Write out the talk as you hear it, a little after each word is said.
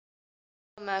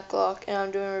I'm Matt Glock, and I'm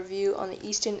doing a review on the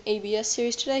Easton ABS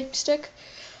series today stick.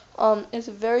 It's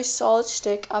a very solid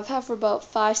stick. I've had for about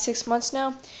 5-6 months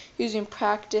now, using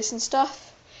practice and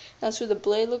stuff. That's what the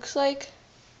blade looks like.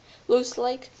 It's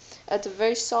a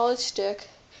very solid stick.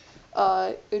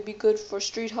 It would be good for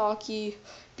street hockey,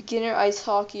 beginner ice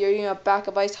hockey, or even a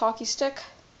backup ice hockey stick.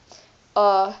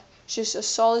 It's just a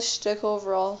solid stick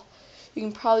overall. You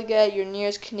can probably get at your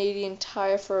nearest Canadian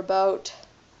Tire for about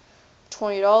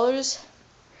 $20.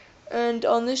 And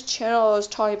on this channel I was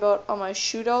talking about on my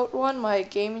shootout one, my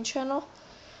gaming channel,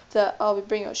 that I'll be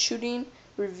bringing out shooting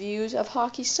reviews of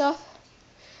hockey stuff.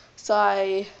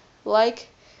 So like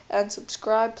and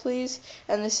subscribe please.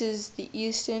 And this is the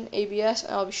Easton ABS,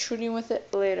 and I'll be shooting with it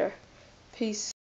later. Peace.